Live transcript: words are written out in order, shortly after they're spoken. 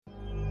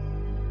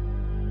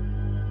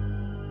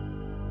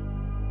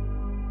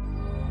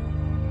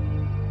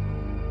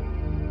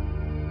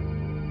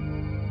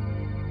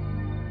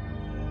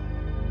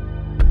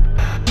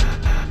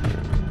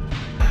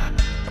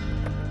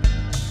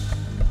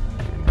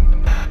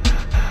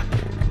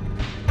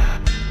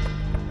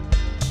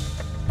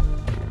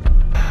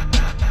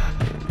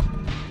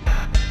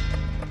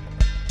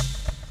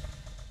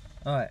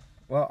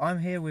I'm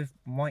here with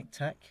Mike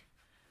Tack,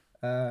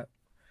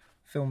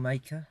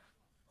 filmmaker,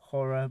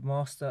 horror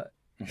master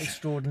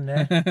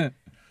extraordinaire.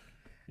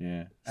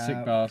 Yeah,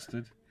 sick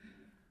bastard.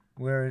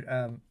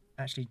 We're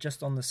actually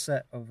just on the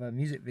set of a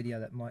music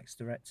video that Mike's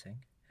directing,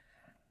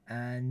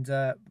 and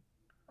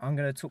I'm going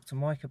to talk to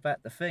Mike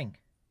about The Thing.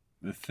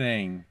 The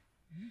Thing,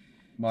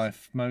 my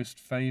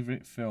most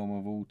favourite film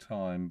of all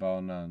time,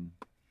 bar none,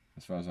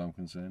 as far as I'm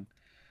concerned.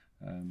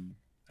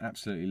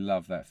 Absolutely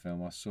love that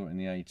film. I saw it in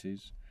the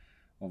 80s,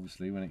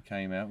 obviously, when it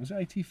came out. Was it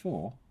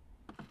 84?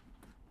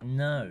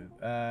 No,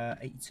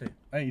 82.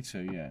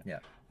 82, yeah. Yeah.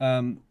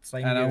 And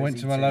I went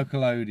to my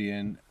local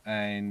Odeon,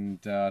 and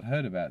I'd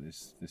heard about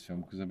this film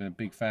because I've been a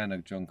big fan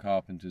of John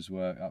Carpenter's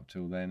work up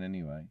till then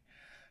anyway.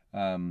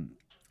 I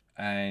saw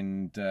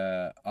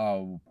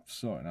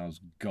it and I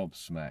was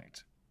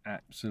gobsmacked.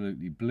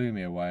 Absolutely blew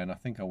me away, and I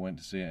think I went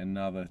to see it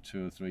another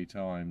 2 or 3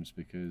 times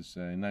because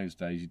in those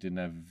days you didn't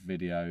have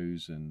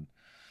videos, and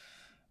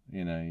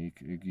you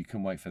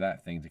couldn't wait for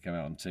that thing to come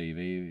out on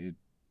TV. It'd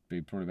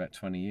be probably about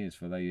 20 years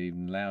before they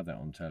even allowed that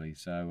on telly.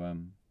 So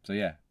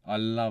yeah, I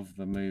love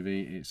the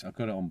movie. I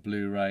got it on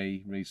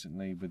Blu-ray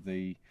recently with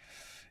the,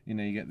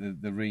 you get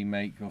the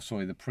remake, or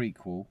sorry, the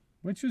prequel,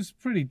 which was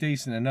pretty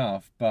decent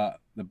enough,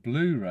 but the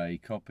Blu-ray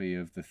copy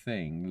of The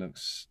Thing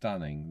looks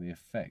stunning. The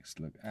effects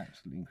look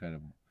absolutely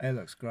incredible. It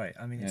looks great.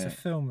 I mean, it's a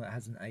film that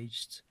hasn't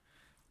aged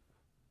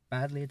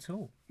badly at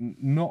all.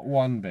 Not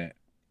one bit.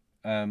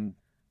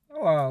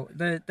 Well,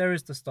 there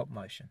is the stop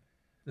motion.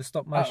 The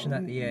stop motion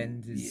at the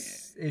end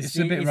is... It's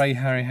a bit Ray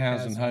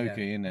Harryhausen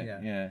hokey, isn't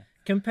it? Yeah.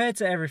 Compared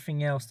to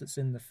everything else that's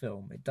in the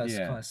film, it does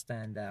kind of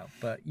stand out,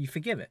 but you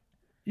forgive it.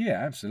 Yeah,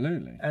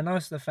 absolutely. And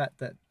also the fact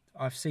that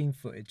I've seen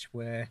footage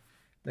where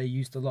they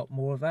used a lot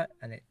more of that,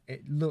 and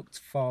it looked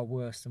far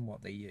worse than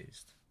what they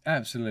used.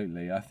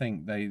 Absolutely. I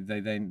think they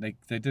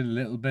did a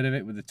little bit of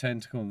it with the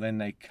tentacle, and then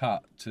they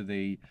cut to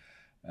the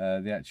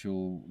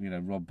actual,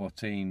 Rob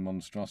Bottin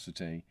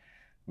monstrosity,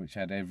 which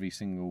had every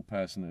single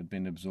person that had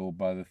been absorbed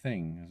by the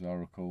Thing, as I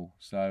recall.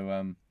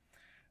 So,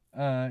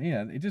 I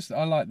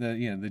like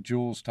the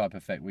Jaws type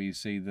effect where you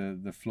see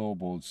the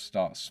floorboards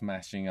start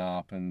smashing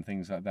up and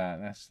things like that.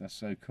 That's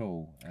so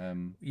cool.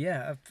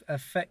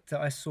 Effect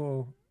that I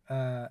saw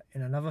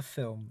in another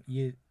film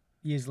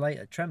years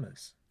later,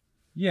 Tremors.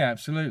 Yeah,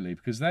 absolutely,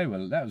 because that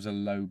was a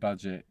low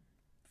budget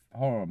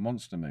horror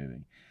monster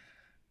movie.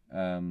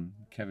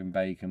 Kevin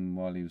Bacon,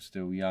 while he was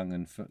still young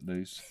and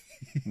footloose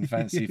and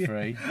fancy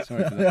free.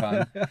 Sorry for the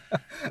pun.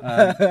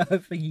 I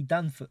think he'd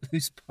done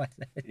Footloose by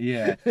then.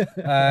 Yeah,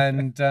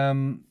 and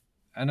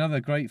another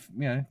great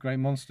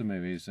monster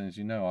movies. As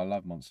you know, I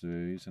love monster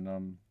movies, and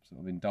I'm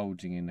sort of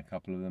indulging in a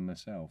couple of them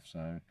myself.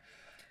 So,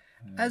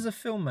 as a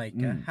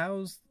filmmaker,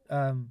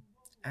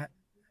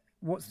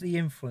 what's the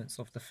influence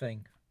of The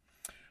Thing?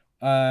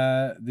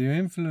 The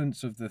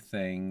influence of The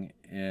Thing,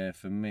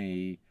 for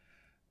me,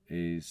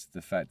 is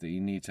the fact that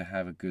you need to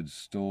have a good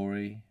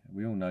story.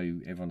 We all know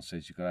everyone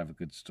says you've got to have a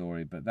good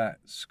story, but that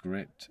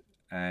script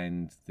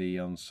and the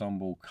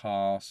ensemble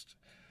cast,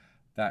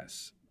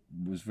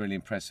 was really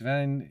impressive.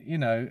 And,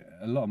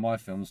 a lot of my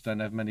films don't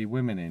have many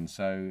women in,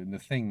 so The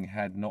Thing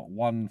had not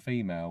one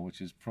female,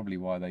 which is probably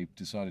why they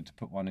decided to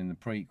put one in the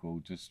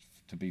prequel, just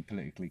to be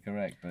politically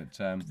correct. But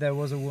there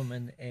was a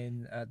woman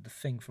in The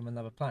Thing from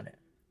Another Planet.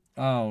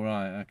 Oh,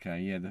 right,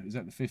 okay, yeah. Is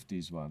that the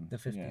 50s one? The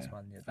 50s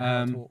one, yeah. The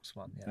Howard Hawks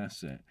one, yeah.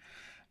 That's it.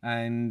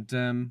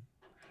 And,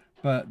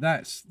 but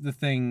that's the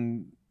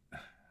thing... I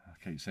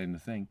keep saying The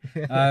Thing.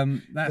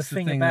 That's the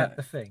thing about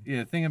The Thing.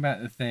 Yeah, the thing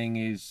about The Thing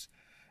is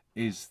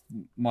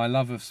my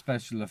love of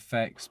special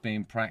effects,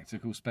 being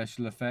practical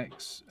special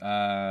effects,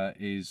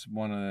 is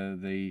one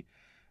of the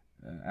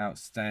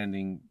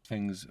outstanding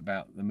things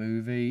about the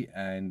movie,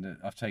 and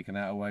I've taken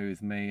that away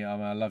with me.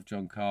 I love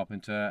John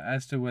Carpenter.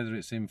 As to whether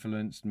it's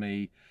influenced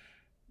me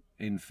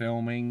in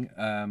filming,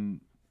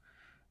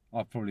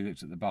 I've probably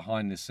looked at the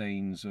behind the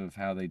scenes of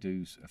how they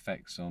do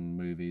effects on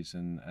movies,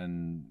 and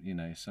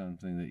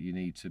something that you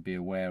need to be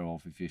aware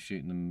of if you're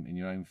shooting them in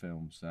your own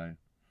film. So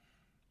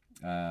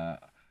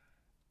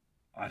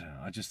I don't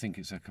know, I just think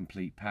it's a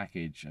complete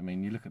package. I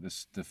mean, you look at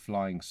the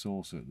flying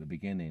saucer at the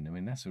beginning. I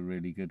mean, that's a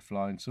really good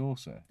flying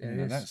saucer.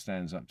 That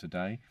stands up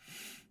today.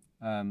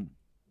 And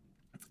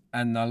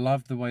I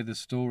love the way the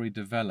story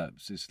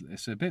develops.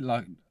 It's a bit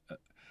like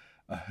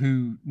a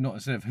who, not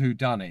instead of who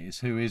done it, it's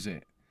who is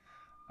it.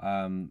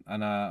 And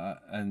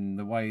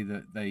the way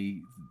that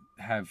they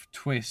have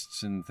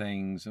twists and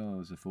things. Oh,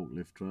 there's a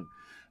forklift truck.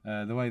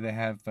 The way they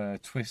have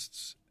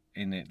twists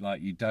in it,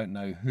 like you don't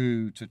know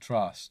who to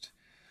trust.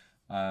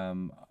 I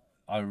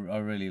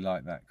really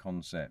like that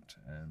concept.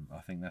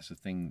 I think that's the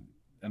thing.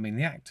 I mean,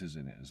 the actors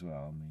in it as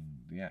well. I mean,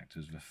 the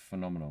actors were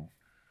phenomenal.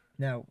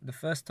 Now, the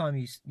first time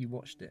you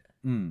watched it,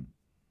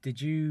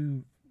 had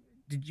you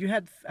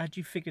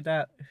figured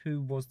out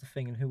who was The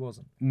Thing and who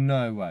wasn't?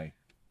 No way,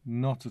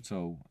 not at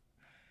all.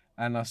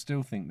 And I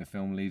still think the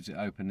film leaves it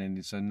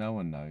open-ended, so no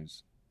one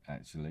knows.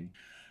 Actually,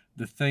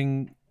 the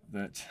thing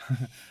that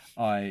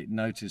I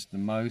noticed the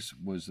most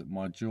was that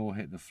my jaw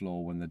hit the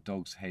floor when the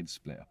dog's head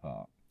split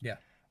apart. Yeah.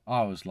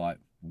 I was like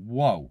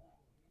whoa,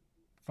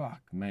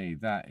 fuck me,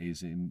 that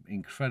is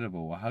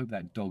incredible. I hope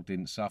that dog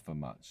didn't suffer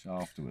much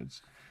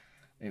afterwards.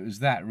 It was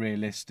that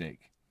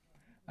realistic.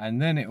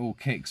 And then it all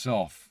kicks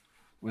off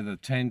with the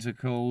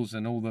tentacles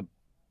and all the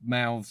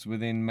mouths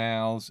within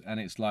mouths, and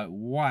it's like,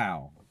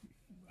 wow.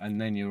 And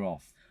then you're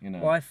off, you know.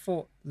 Well, I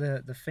thought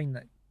the thing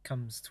that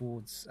comes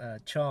towards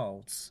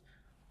Charles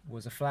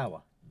was a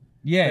flower.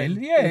 Yeah,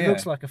 it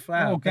looks like a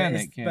flower,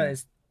 organic, but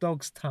it's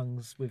dog's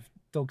tongues with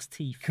dog's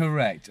teeth.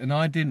 Correct, and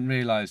I didn't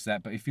realise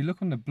that, but if you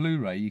look on the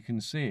Blu-ray, you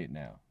can see it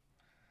now.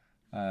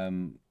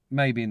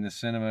 Maybe in the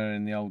cinema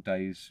in the old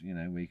days, you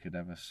know, we could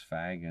have a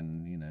fag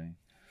and, you know,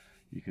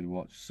 you could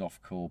watch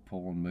softcore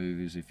porn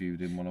movies if you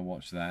didn't want to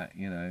watch that,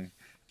 you know.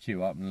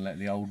 Queue up and let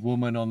the old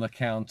woman on the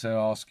counter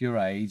ask your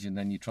age, and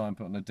then you try and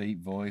put on a deep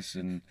voice,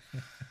 and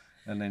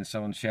then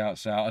someone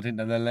shouts out, "I didn't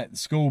know they let the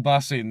school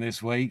bus in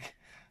this week,"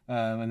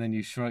 and then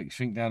you shrink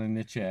down in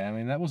the chair. I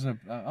mean, that wasn't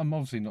I'm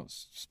obviously not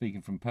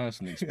speaking from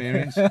personal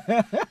experience,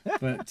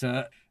 but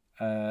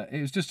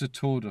it was just a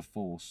tour de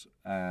force,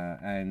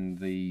 and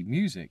the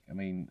music. I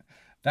mean,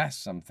 that's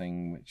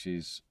something which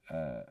is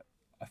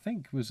I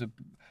think was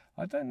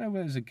I don't know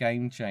whether it was a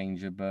game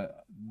changer,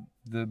 but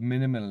the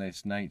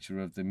minimalist nature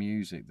of the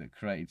music that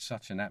created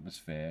such an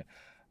atmosphere.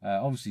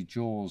 Obviously,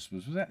 Jaws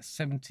was that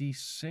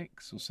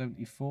 76 or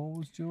 74?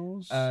 Was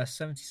Jaws?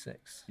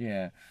 76.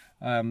 Yeah,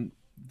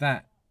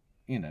 that,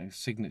 you know,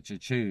 signature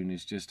tune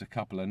is just a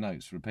couple of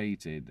notes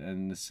repeated,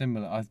 and the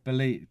similar. I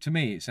believe, to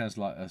me, it sounds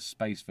like a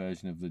space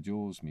version of the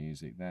Jaws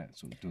music. That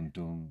sort of dun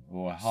dun,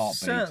 or a heartbeat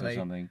Certainly. or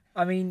something.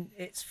 I mean,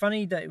 it's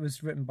funny that it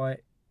was written by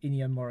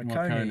Ennio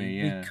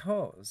Morricone,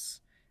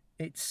 because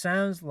it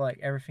sounds like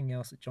everything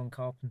else that John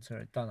Carpenter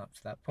had done up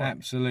to that point.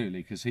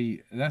 Absolutely, because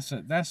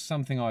that's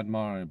something I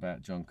admire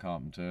about John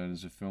Carpenter, and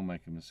as a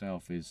filmmaker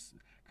myself, is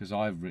because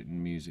I've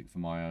written music for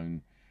my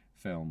own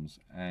films,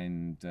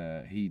 and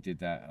he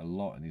did that a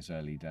lot in his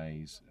early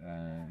days.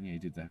 He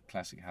did the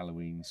classic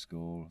Halloween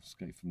score,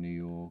 Escape from New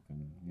York,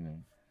 and, you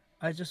know.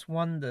 I just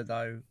wonder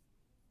though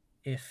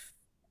if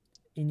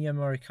Ennio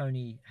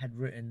Morricone had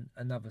written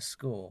another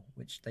score,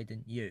 which they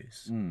didn't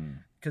use,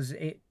 because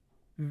it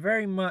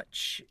very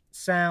much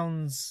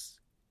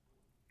sounds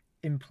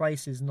in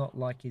places not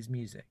like his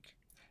music.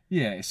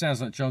 Yeah, it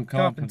sounds like John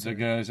Carpenter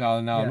goes,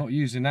 "Oh no, I'm not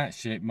using that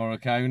shit,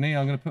 Morricone.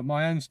 I'm going to put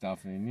my own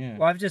stuff in." Yeah.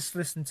 Well, I've just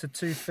listened to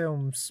 2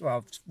 films. Well,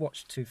 I've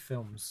watched 2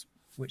 films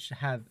which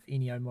have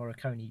Ennio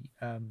Morricone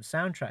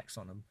soundtracks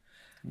on them.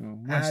 Well,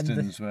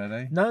 Westerns, were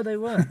they? No, they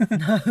weren't.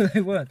 No,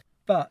 they weren't.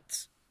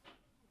 But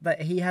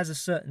that he has a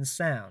certain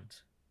sound.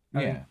 I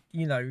mean,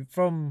 you know,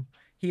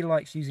 he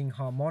likes using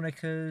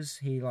harmonicas.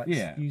 He likes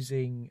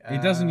using. He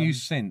doesn't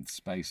use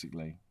synths,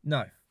 basically.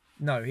 No.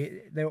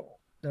 They're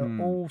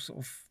all sort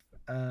of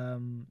I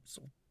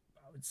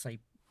would say,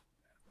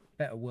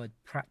 better word,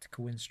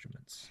 practical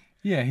instruments.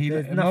 Yeah,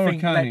 there's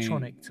nothing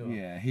electronic to it.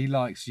 Yeah, he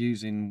likes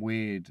using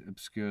weird,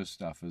 obscure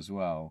stuff as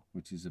well,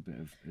 which is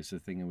it's a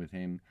thing with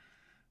him.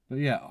 But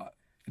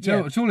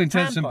it's all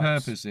intents and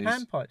purposes.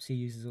 Panpipes he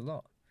uses a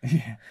lot.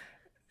 Yeah.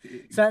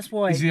 So that's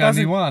why he's the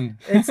only one.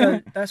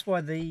 That's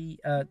why the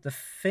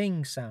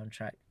Thing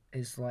soundtrack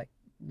is like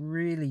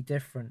really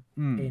different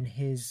in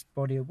his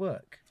body of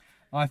work.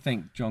 I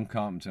think John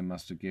Carpenter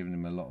must have given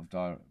him a lot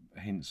of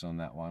hints on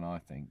that one. I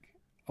think,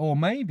 or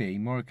maybe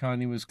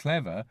Morricone was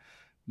clever,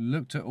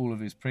 looked at all of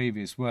his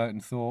previous work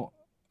and thought,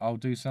 I'll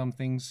do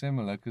something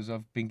similar because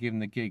I've been given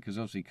the gig. Because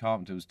obviously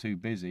Carpenter was too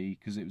busy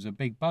because it was a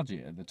big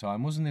budget at the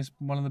time. Wasn't this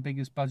one of the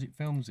biggest budget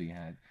films he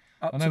had?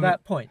 Up to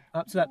that point.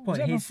 Was that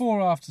before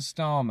or after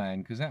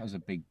Starman? Because that was a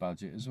big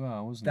budget as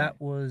well, wasn't it? That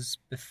was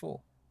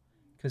before.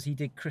 Because he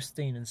did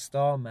Christine and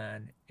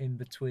Starman in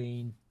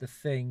between The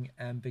Thing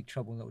and Big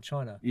Trouble in Little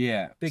China.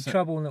 Yeah. Big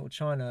Trouble in Little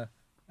China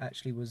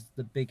actually was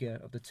the bigger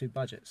of the 2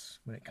 budgets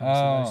when it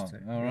comes to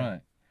those 2. All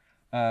right.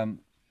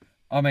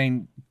 I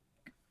mean,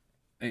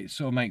 it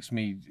sort of makes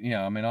me,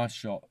 I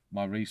shot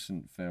my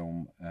recent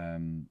film,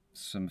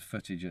 some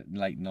footage at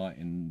late night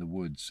in the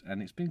woods,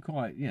 and it's been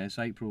quite, it's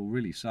April,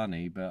 really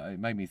sunny, but it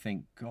made me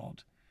think,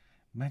 God,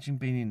 imagine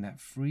being in that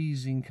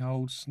freezing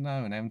cold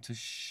snow and having to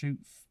shoot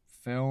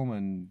film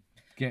and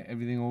get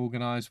everything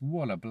organised.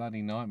 What a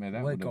bloody nightmare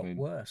that would have been. It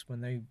got worse when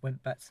they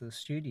went back to the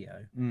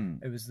studio.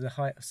 It was the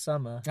height of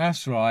summer.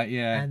 That's right,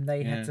 yeah. And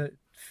they had to,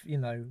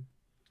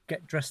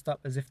 get dressed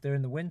up as if they're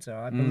in the winter.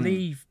 I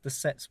believe the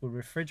sets were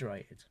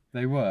refrigerated.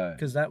 They were.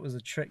 Because that was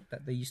a trick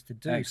that they used to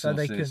do.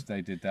 Exorcist,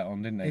 they did that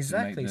on, didn't they?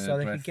 Exactly, so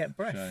they could get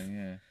breath. Show,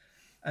 yeah.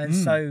 And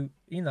so,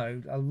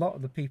 a lot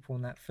of the people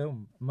in that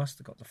film must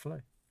have got the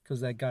flu because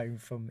they're going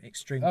from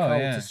extreme cold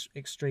to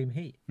extreme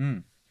heat.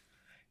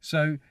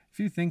 So if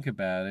you think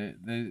about it,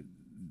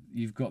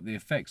 you've got the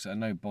effects. I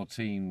know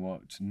Bottine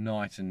worked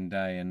night and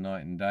day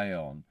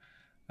on,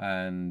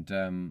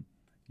 and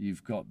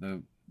you've got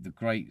the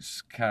great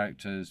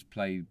characters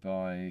played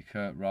by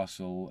Kurt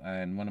Russell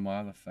and one of my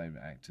other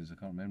favourite actors. I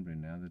can't remember him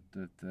now.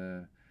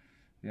 The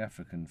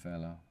African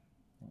fella.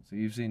 So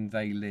he was in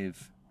They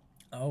Live.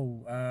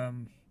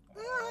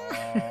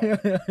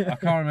 I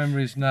can't remember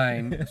his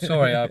name.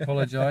 Sorry, I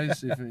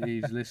apologise if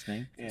he's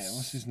listening. Yeah,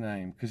 what's his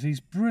name? Because he's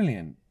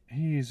brilliant.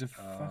 He is a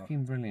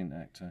fucking brilliant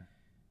actor.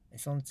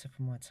 It's on the tip of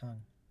my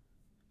tongue.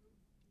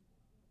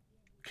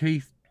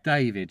 Keith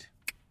David.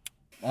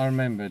 I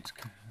remembered.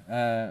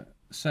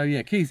 So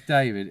yeah, Keith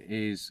David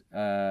is.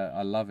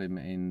 I love him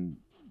in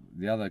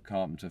the other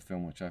Carpenter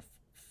film, which I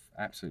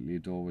absolutely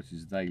adore, which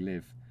is They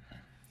Live.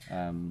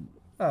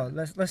 Well,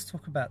 let's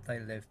talk about They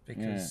Live,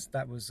 because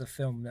that was a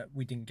film that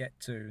we didn't get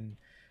to,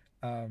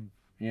 and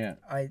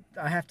I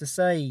have to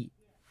say,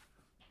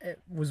 it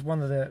was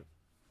one of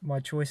my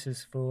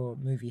choices for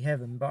movie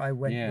heaven, but I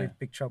went with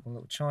Big Trouble in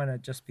Little China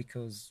just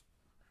because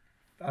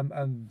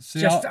I'm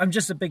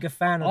just a bigger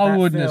fan of that film. I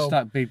wouldn't have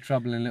stuck Big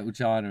Trouble in Little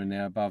China in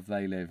there above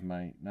They Live,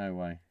 mate. No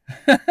way.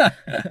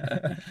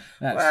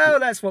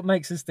 That's what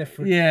makes us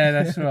different. Yeah,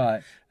 that's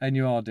right. And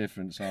you are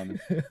different, Simon.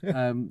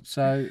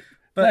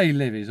 But They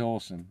Live is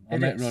awesome. I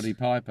met Roddy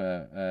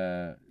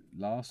Piper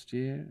last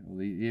year, or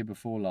the year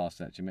before last,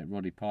 actually. I met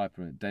Roddy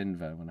Piper at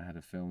Denver when I had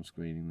a film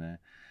screening there.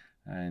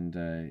 And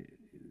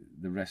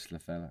the wrestler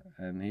fella,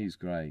 and he's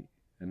great.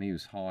 And he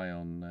was high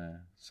on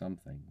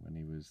something when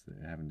he was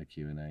having the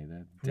Q&A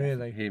there.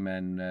 Really? Him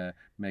and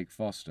Meg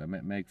Foster. I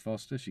met Meg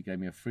Foster. She gave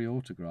me a free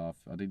autograph.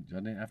 I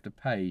didn't have to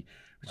pay.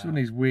 Which is one of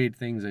these weird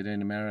things they do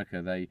in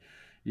America.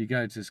 You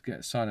go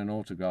to sign an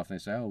autograph and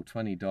they say,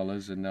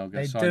 $20, and they'll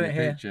go sign your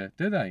picture.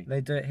 Do they?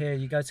 They do it here.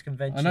 You go to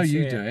conventions. I know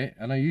you do it.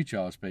 I know you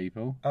charge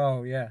people.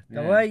 Oh, yeah.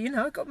 Well,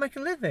 I've got to make a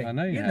living. I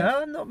know you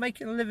I'm not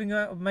making a living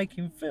out of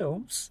making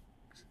films.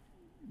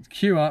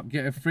 Queue up,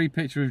 get a free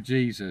picture of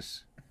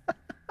Jesus.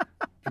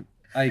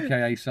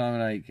 AKA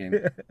Simon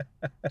Aitken.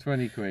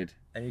 20 quid.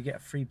 And you get a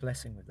free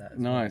blessing with that.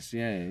 Nice,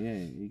 well.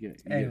 You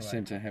get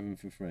sent to heaven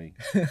for free.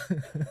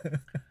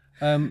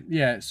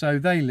 So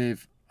They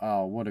Live.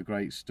 Oh, what a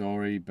great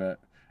story! But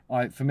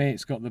for me,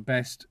 it's got the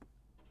best.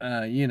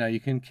 You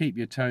can keep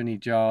your Tony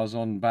Jars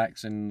on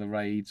backs in the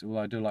raids. Although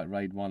I do like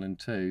Raid 1 and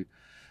 2,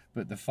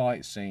 but the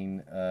fight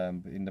scene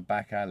in the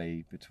back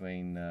alley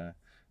between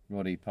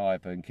Roddy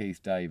Piper and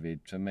Keith David,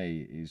 to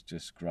me, is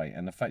just great.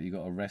 And the fact you've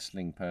got a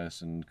wrestling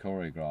person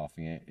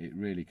choreographing it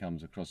really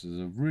comes across as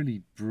a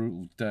really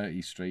brutal,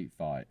 dirty street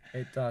fight.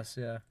 It does,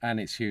 yeah. And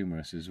it's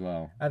humorous as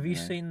well. Have you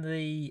seen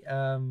the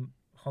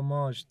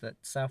homage that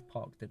South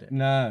Park did it?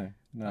 No.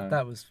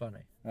 That was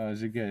funny. Oh,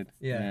 is it good?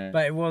 Yeah,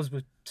 but it was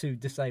with two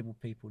disabled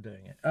people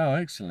doing it. Oh,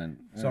 excellent.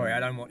 Sorry, I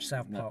don't watch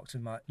South Park too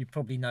much. You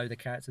probably know the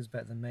characters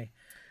better than me.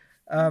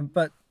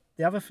 But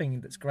the other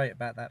thing that's great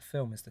about that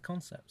film is the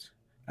concept.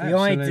 The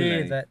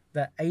idea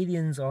that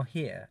aliens are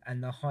here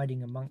and they're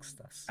hiding amongst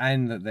us.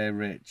 And that they're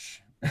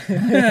rich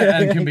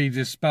and can be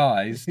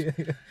despised.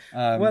 They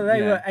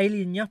were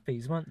alien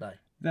yuppies, weren't they?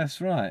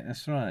 That's right.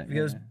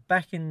 Because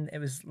back in, it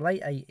was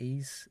late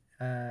 80s,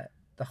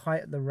 the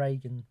height of the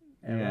Reagan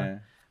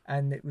era.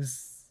 And it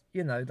was,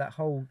 that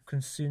whole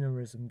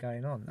consumerism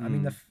going on.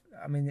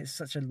 I mean, it's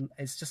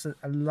just a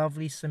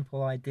lovely,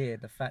 simple idea.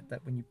 The fact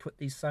that when you put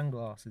these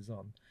sunglasses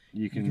on,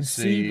 you can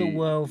see the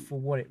world for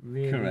what it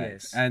really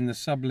is. And the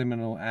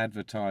subliminal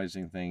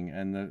advertising thing,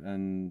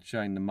 and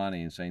showing the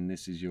money and saying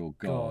this is your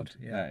God.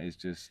 That is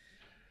just,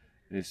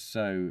 it's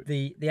so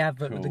the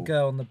advert with the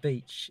girl on the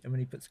beach, and when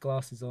he puts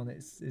glasses on,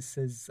 it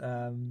says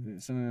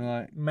it's something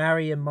like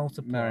marry and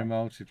multiply. Marry and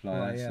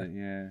multiply. That's it.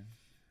 Yeah.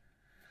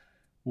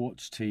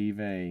 Watch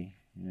TV.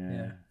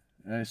 Yeah.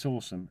 It's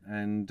awesome.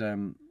 And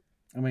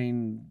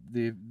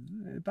the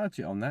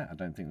budget on that, I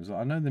don't think was.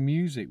 I know the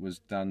music was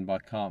done by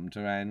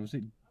Carpenter and was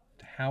it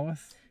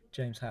Howarth?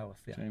 James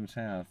Howarth, yeah. James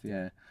Howarth,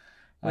 yeah.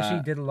 Which he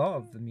did a lot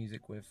of the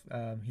music with.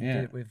 He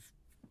did it with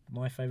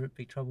my favourite,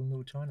 Big Trouble in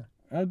Little China.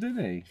 Oh, did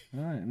he?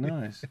 Right,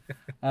 nice.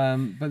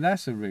 But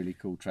that's a really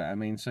cool track. I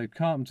mean, so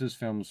Carpenter's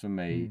films for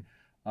me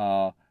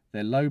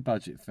they're low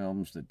budget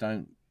films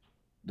that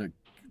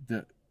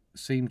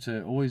seem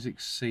to always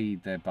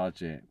exceed their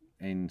budget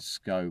in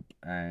scope,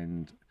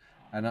 and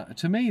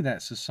to me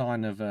that's a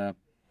sign of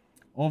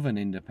an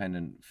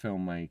independent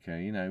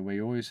filmmaker. Where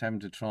you're always having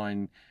to try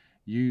and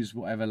use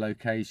whatever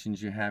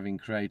locations you have in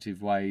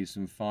creative ways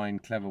and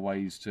find clever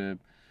ways to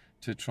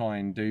try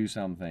and do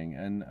something.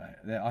 And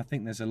I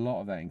think there's a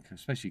lot of that,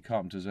 especially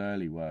Carpenter's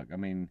early work. I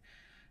mean,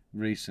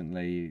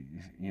 recently,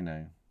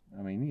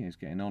 he's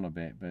getting on a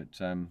bit,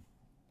 but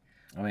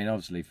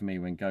obviously for me,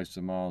 when Ghosts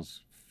of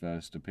Mars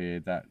first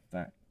appeared, that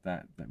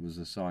was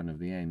a sign of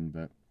the end.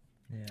 But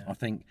I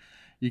think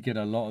you get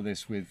a lot of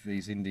this with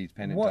these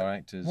independent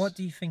directors. What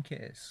do you think it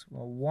is?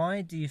 Well,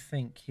 why do you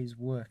think his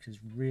work has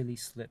really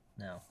slipped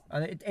now?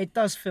 And it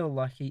does feel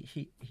like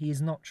he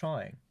is not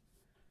trying.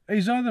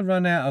 He's either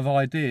run out of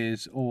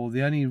ideas, or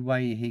the only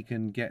way he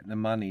can get the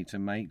money to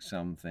make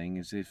something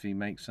is if he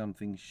makes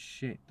something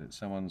shit that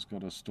someone's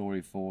got a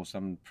story for,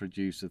 some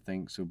producer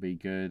thinks will be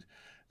good,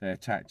 they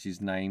attach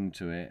his name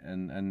to it,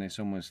 and it's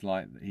almost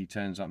like he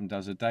turns up and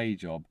does a day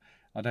job.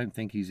 I don't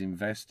think he's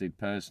invested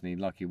personally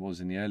like he was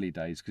in the early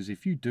days, because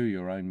if you do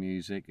your own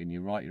music and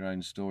you write your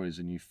own stories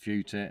and you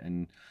shoot it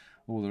and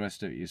all the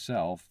rest of it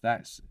yourself,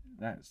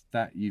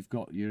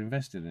 you're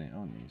invested in it,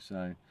 aren't you?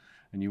 So,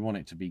 and you want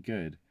it to be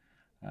good.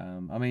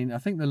 I mean, I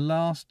think the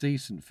last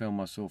decent film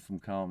I saw from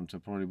Carpenter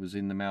probably was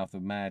In the Mouth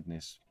of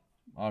Madness.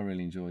 I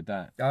really enjoyed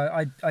that.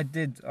 I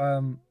did.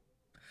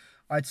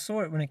 I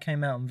saw it when it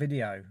came out on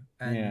video,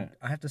 and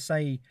I have to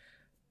say,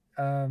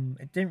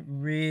 it didn't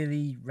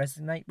really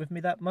resonate with me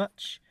that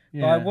much.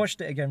 But I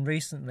watched it again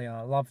recently, and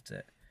I loved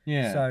it.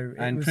 Yeah. So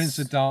Prince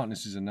of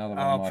Darkness is another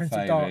one of my Prince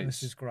favourites. of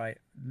Darkness is great.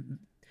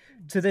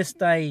 To this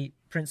day,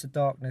 Prince of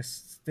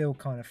Darkness still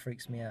kind of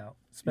freaks me out,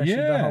 especially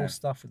the whole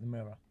stuff with the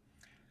mirror.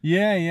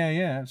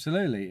 Yeah,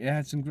 absolutely. It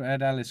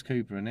had Alice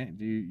Cooper in it,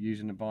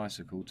 using a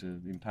bicycle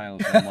to impale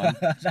someone.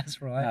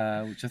 That's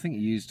right. Which I think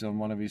he used on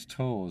one of his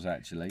tours,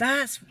 actually.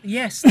 That's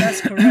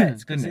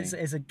correct. Because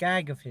it's a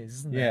gag of his,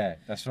 isn't it? Yeah,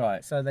 that's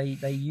right. So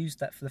they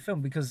used that for the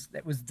film because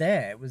it was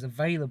there, it was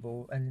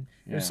available, and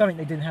it was something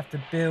they didn't have to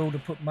build or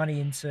put money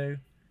into.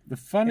 The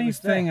funny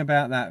thing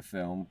about that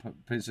film,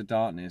 Prince of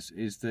Darkness,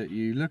 is that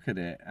you look at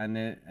it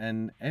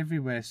and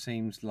everywhere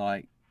seems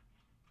like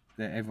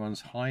that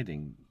everyone's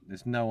hiding.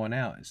 There's no one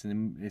out.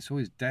 It's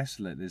always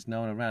desolate. There's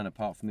no one around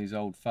apart from these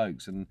old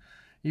folks. And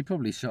he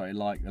probably shot it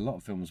like a lot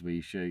of films we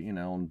shoot,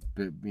 on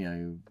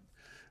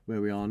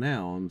where we are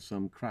now on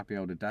some crappy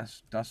old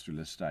industrial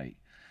estate.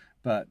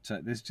 But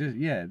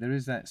there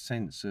is that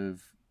sense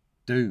of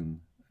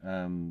doom,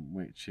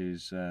 which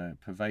is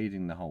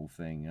pervading the whole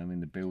thing. I mean,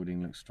 the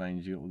building looks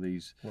strange. You got all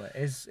these. Well,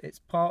 it's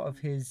part of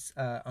his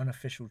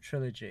unofficial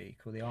trilogy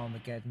called the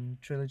Armageddon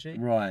trilogy,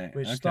 right?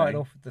 Which started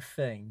off with The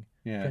Thing,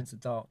 Prince of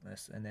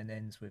Darkness, and then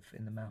ends with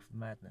In the Mouth of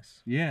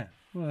Madness. Yeah,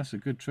 well, that's a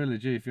good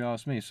trilogy if you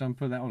ask me. Someone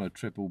put that on a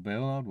triple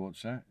bill, I'd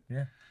watch that.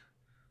 Yeah,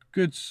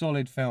 good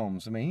solid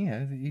films. I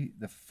mean,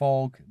 The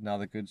Fog,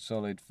 another good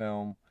solid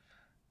film,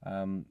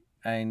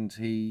 and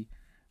he.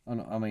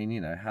 I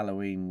mean,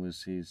 Halloween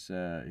was his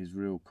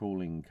real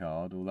calling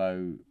card.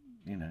 Although,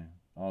 I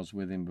was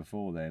with him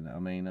before then. I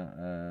mean,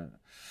 the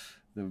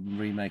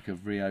remake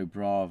of Rio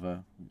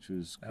Bravo, which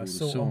was called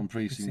Assault on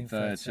Precinct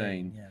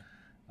 13.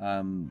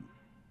 Yeah.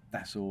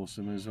 That's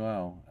awesome as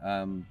well.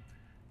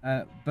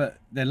 But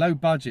they're low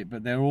budget,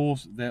 but they're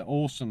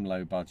awesome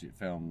low budget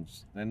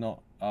films. They're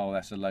not. Oh,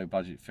 that's a low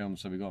budget film,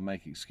 so we've got to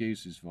make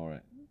excuses for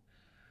it.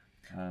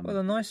 Well,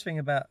 the nice thing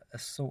about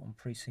Assault on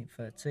Precinct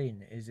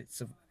 13 is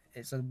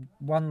it's a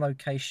one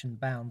location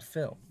bound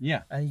film.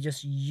 Yeah. And he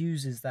just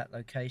uses that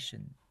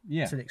location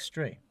to the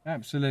extreme.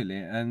 Absolutely.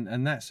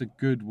 And that's a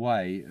good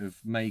way of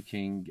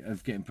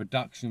getting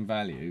production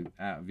value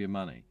out of your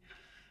money.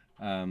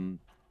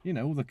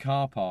 All the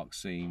car park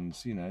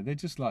scenes, they're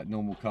just like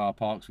normal car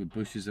parks with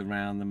bushes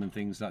around them and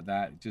things like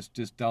that.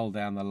 Just dull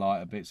down the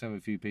light a bit, so have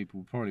a few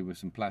people probably with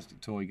some plastic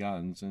toy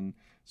guns and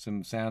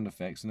some sound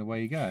effects, and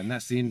away you go. And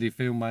that's the indie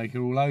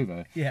filmmaker all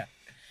over. Yeah.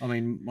 I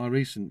mean, my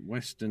recent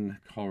Western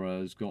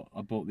horror has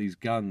I bought these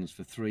guns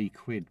for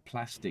 £3,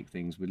 plastic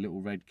things with little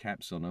red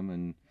caps on them,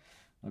 and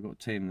I got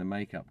Tim, the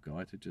makeup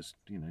guy, to just,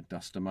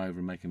 dust them over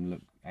and make them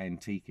look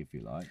antique, if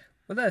you like.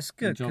 Well, that's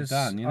good, because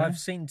I've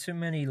seen too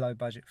many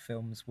low-budget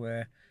films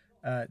where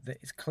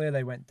it's clear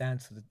they went down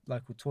to the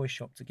local toy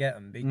shop to get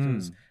them,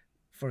 because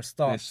for a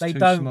start,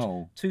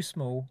 too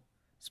small,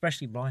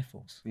 especially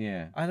rifles.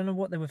 Yeah. I don't know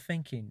what they were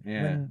thinking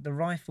when the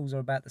rifles are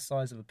about the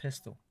size of a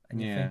pistol. And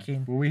you're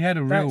thinking, well, we had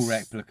a real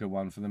replica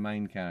one for the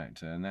main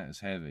character, and that was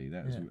heavy.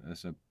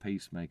 That's a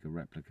Peacemaker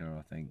replica,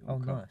 I think. Oh,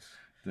 nice.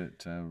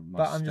 But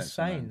I'm just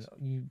saying,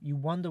 you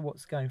wonder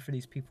what's going through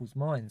these people's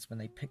minds when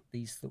they pick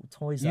these little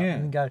toys up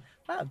and go,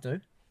 that'll do.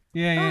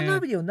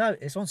 Nobody will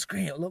notice. On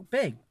screen it'll look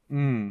big.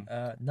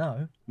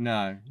 No.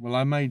 Well,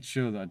 I made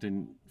sure that I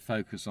didn't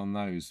focus on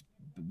those.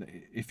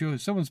 If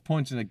someone's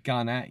pointing a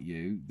gun at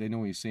you, then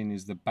all you're seeing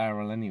is the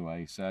barrel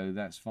anyway, so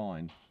that's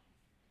fine.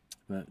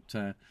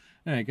 But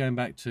going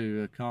back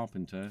to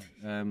Carpenter,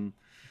 I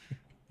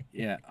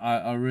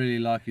really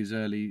like his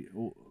early,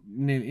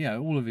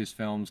 all of his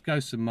films.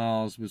 Ghosts of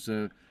Mars was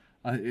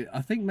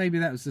I think maybe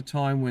that was the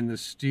time when the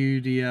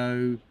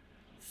studio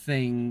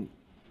thing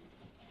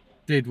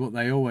did what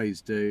they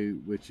always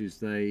do, which is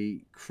they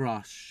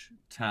crush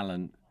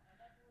talent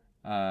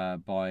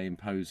by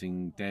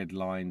imposing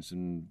deadlines.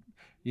 And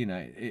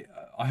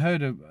I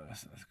heard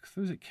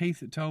was it Keith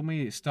that told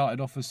me it started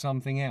off as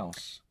something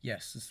else?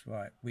 Yes, that's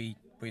right. We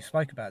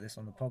spoke about this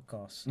on the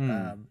podcast.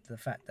 The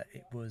fact that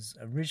it was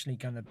originally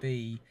going to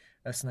be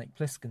a Snake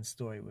Plissken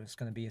story, was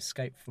going to be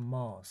Escape from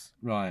Mars.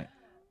 Right.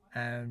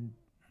 And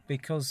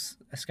because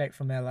Escape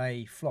from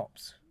LA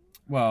flopped.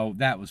 Well,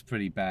 that was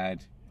pretty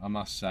bad, I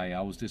must say.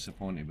 I was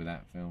disappointed with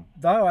that film.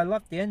 Though I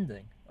loved the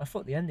ending. I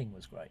thought the ending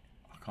was great.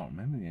 I can't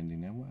remember the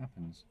ending now. What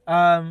happens?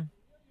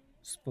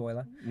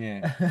 Spoiler.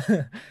 Yeah.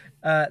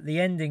 The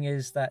ending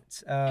is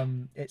that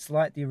it's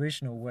like the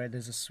original, where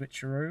there's a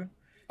switcheroo.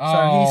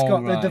 So he's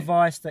got the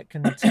device that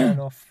can turn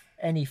off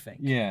anything.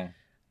 Yeah.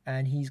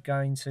 And he's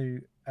going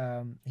to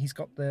he's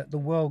got the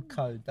world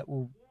code that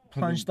will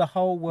plunge the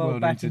whole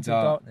world back into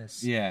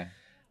darkness. Yeah.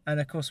 And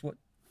of course, what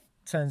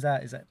turns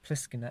out is that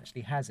Plissken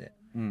actually has it.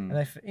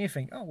 And you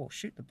think, oh well,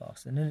 shoot the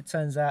bastard. And then it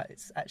turns out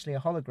it's actually a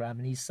hologram,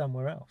 and he's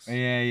somewhere else.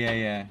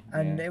 Yeah.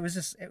 And it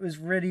was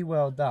really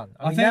well done.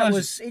 I mean,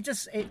 it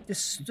just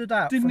stood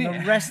out from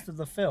the rest of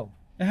the film.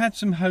 They had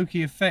some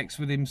hokey effects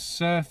with him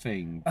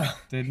surfing,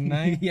 didn't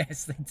they?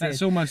 Yes, they did.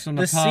 That's almost on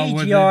the par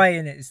with CGI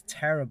in it is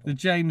terrible. The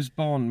James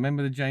Bond.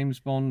 Remember the James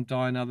Bond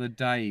Die Another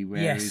Day,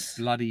 where Yes. his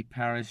bloody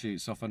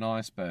parachutes off an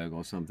iceberg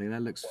or something?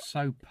 That looks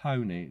so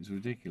pony. It's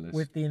ridiculous.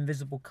 With the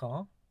invisible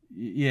car.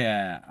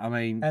 Yeah, I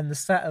mean, and the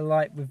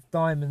satellite with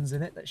diamonds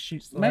in it that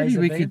shoots the maybe laser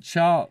we beam. could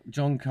chart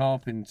John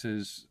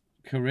Carpenter's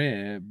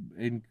career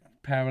in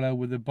parallel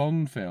with the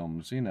Bond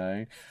films. You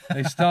know,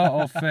 they start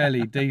off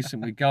fairly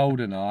decent with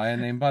GoldenEye,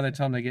 and then by the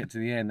time they get to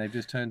the end, they've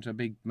just turned to a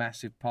big,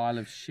 massive pile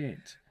of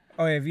shit.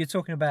 Oh yeah, if you're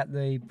talking about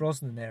the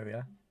Brosnan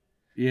area.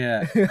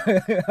 Yeah.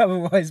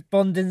 Otherwise,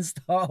 Bond didn't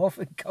start off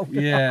in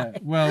GoldenEye. Yeah.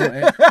 Well,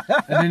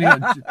 and then you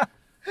got.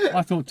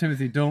 I thought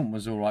Timothy Dalton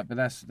was all right, but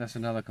that's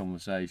another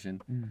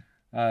conversation.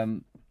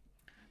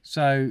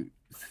 So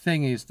the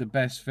thing is, the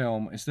best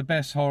film. It's the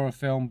best horror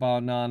film bar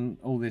none.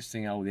 All this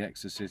thing, The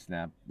Exorcist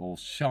now, or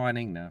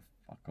Shining now.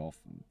 Fuck off.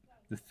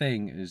 The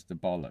Thing is the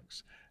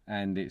bollocks,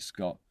 and it's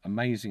got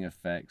amazing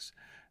effects.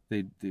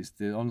 The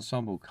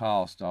ensemble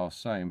cast are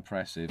so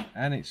impressive,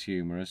 and it's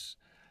humorous.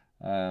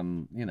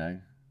 You know,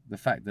 the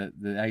fact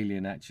that the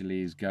alien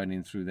actually is going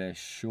in through their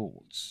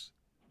shorts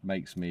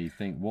makes me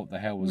think, what the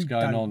hell was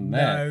going on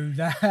there?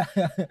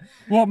 That.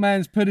 What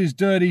man's put his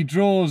dirty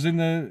drawers in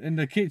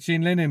the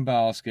kitchen linen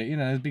basket? You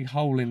know, there's a big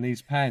hole in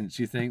these pants.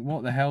 You think,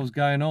 what the hell's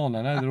going on?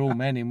 I know they're all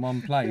men in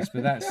one place,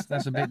 but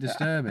that's a bit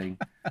disturbing.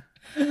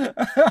 You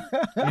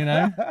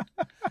know.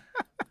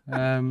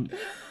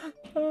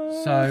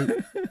 So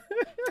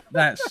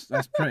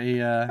that's pretty.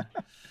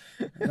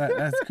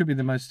 That could be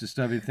the most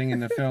disturbing thing in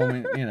the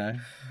film, you know.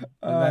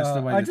 That's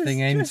the way the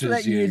thing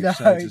enters you,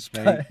 so to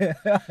speak.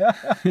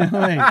 You know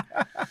what I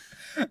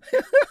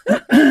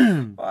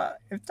mean? Well,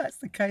 if that's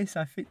the case,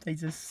 I think they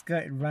just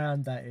skirted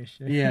around that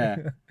issue.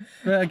 Yeah.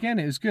 But again,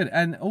 it was good.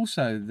 And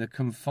also the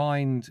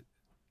confined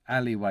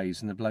alleyways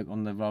and the bloke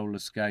on the roller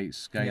skates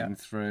skating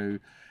through,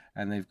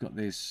 and they've got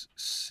this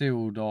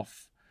sealed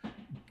off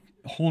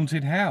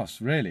haunted house,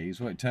 really,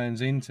 is what it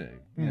turns into.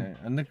 You know?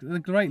 And the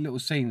great little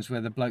scenes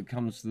where the bloke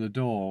comes to the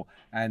door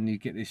and you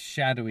get this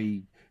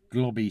shadowy,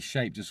 globby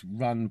shape just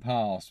run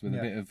past with a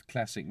bit of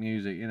classic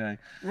music, you know.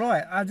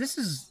 Right. This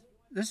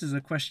is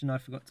a question I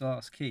forgot to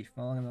ask Keith,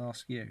 but I'm going to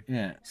ask you.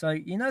 Yeah. So,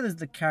 you know there's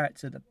the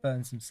character that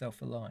burns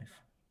himself alive?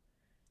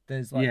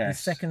 There's like the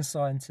second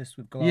scientist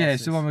with glasses. Yeah,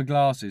 it's the one with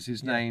glasses.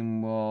 His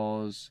name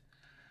was...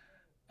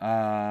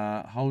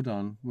 hold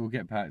on. We'll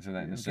get back to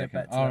that in a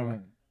second.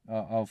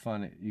 I'll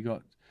find it.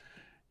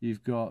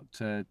 You've got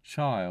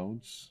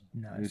Childs.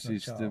 No, it's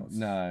not Childs.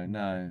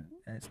 No.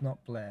 And it's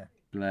not Blair.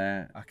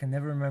 Blair. I can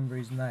never remember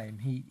his name.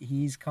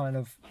 He's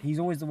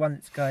always the one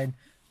that's going,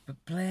 but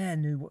Blair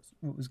knew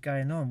what was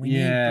going on. We need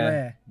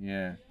Blair.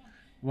 Yeah.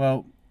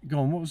 Well, go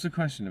on. What was the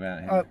question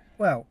about him?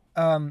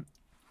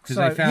 Because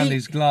they found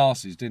his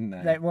glasses, didn't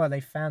they?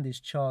 They found his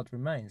charred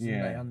remains,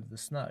 didn't they, under the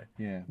snow?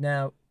 Yeah.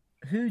 Now,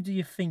 who do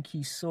you think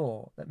he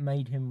saw that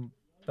made him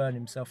burn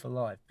himself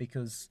alive?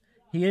 Because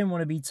he didn't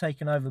want to be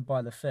taken over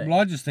by the thing. Well,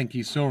 I just think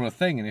he saw a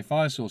thing, and if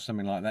I saw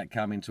something like that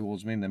coming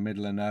towards me in the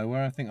middle of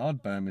nowhere, I think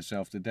I'd burn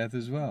myself to death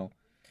as well.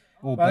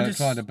 Or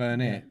try to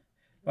burn it.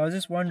 I was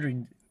just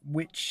wondering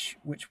which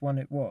one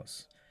it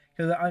was.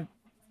 Because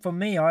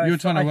you were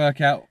trying to work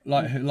out,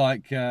 like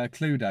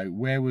Cluedo,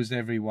 where was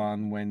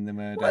everyone when the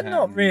murder happened?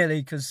 Well, not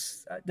really,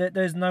 because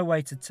there's no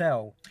way to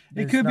tell.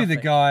 It could be the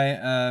guy...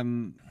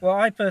 Well,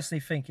 I personally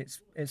think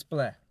it's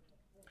Blair.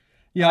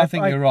 Yeah, I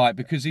think you're right,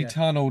 because he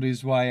tunnelled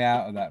his way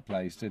out of that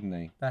place, didn't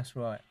he? That's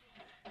right.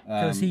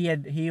 Because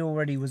he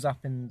already was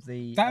up in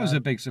the... That was a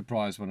big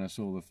surprise when I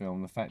saw the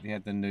film, the fact he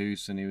had the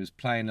noose and he was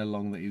playing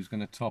along that he was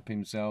going to top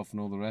himself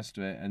and all the rest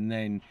of it, and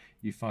then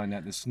you find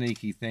out the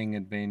sneaky thing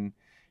had been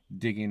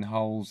digging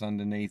holes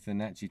underneath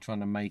and actually trying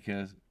to make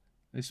a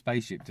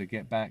spaceship to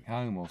get back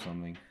home or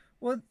something.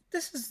 Well,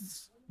 this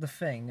is the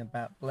thing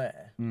about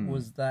Blair,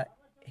 was that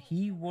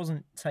he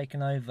wasn't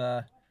taken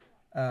over...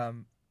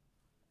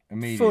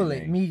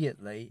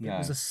 Immediately. No. It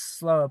was a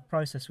slower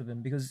process with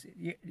him, because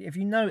if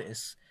you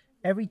notice,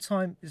 every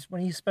time,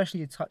 when he's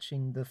especially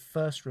touching the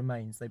first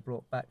remains they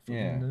brought back from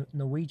the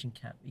Norwegian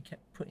camp, he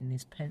kept putting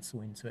his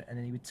pencil into it and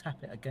then he would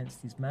tap it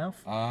against his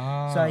mouth.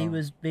 So he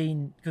was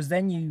being, because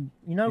then you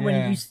know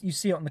when you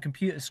see it on the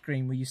computer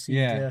screen where you see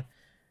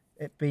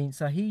it being,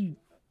 so he,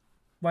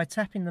 by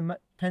tapping the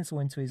pencil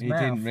into his mouth,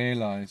 he didn't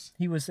realise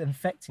he was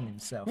infecting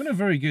himself. Wasn't a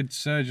very good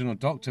surgeon or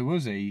doctor,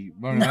 was he?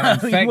 Worrying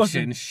about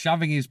infection,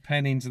 shoving his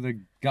pen into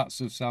the guts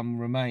of some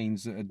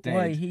remains that are dead.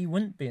 Well, he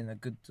wouldn't be a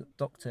good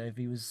doctor if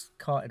he was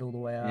carted all the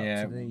way out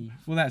to the...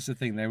 Well, that's the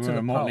thing. They were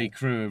a motley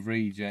crew of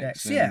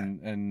rejects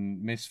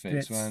and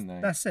misfits, weren't they?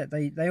 That's it.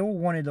 They all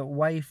wanted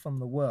away from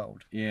the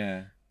world.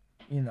 Yeah.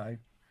 You know,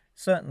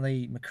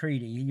 certainly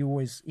Macready,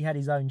 he had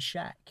his own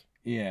shack.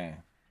 Yeah.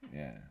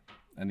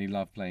 And he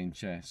loved playing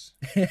chess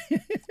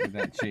with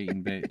that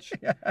cheating bitch.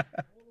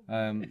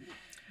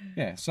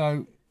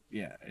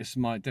 It's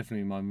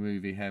definitely my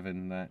movie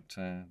heaven, that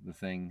The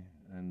Thing.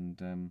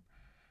 And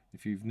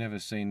if you've never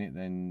seen it,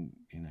 then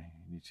you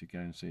need to go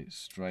and see it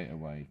straight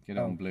away. Get it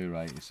on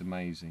Blu-ray. It's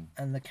amazing.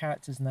 And the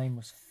character's name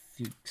was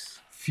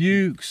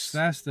Fuchs,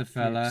 that's the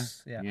fella.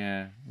 Fuchs, yeah.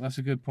 Yeah, that's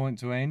a good point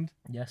to end.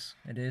 Yes,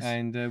 it is.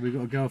 And we've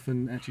got to go off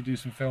and actually do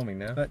some filming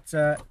now. But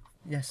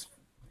yes,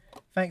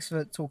 thanks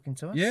for talking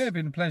to us. Yeah, it's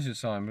been a pleasure,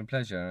 Simon.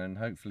 Pleasure, and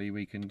hopefully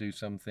we can do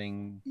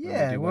something.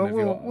 Yeah,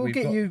 we'll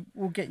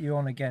get you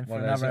on again for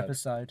another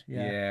episode.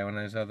 Yeah, one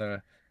of those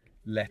other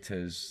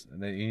letters.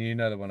 You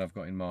know the one I've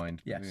got in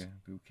mind. Yes,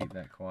 we'll keep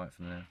that quiet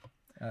for now.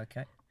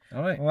 Okay.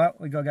 All right. Well,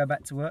 we got to go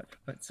back to work.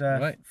 But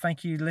right.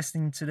 Thank you for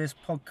listening to this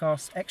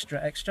podcast, extra.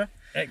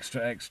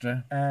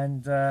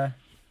 And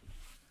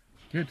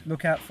good.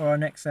 Look out for our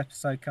next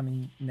episode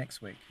coming next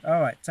week.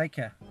 All right. Take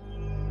care.